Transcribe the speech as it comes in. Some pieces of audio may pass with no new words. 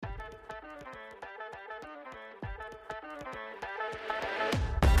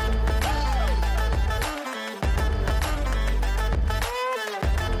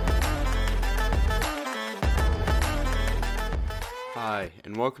Hi,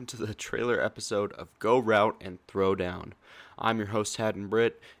 and welcome to the trailer episode of Go Route and Throw Down. I'm your host, Haddon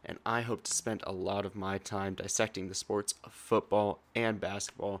Britt, and I hope to spend a lot of my time dissecting the sports of football and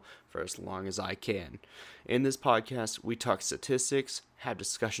basketball for as long as I can. In this podcast, we talk statistics, have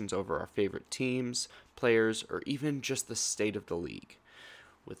discussions over our favorite teams, players, or even just the state of the league.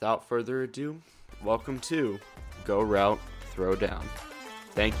 Without further ado, welcome to Go Route, Throw Down.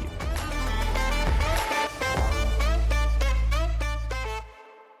 Thank you.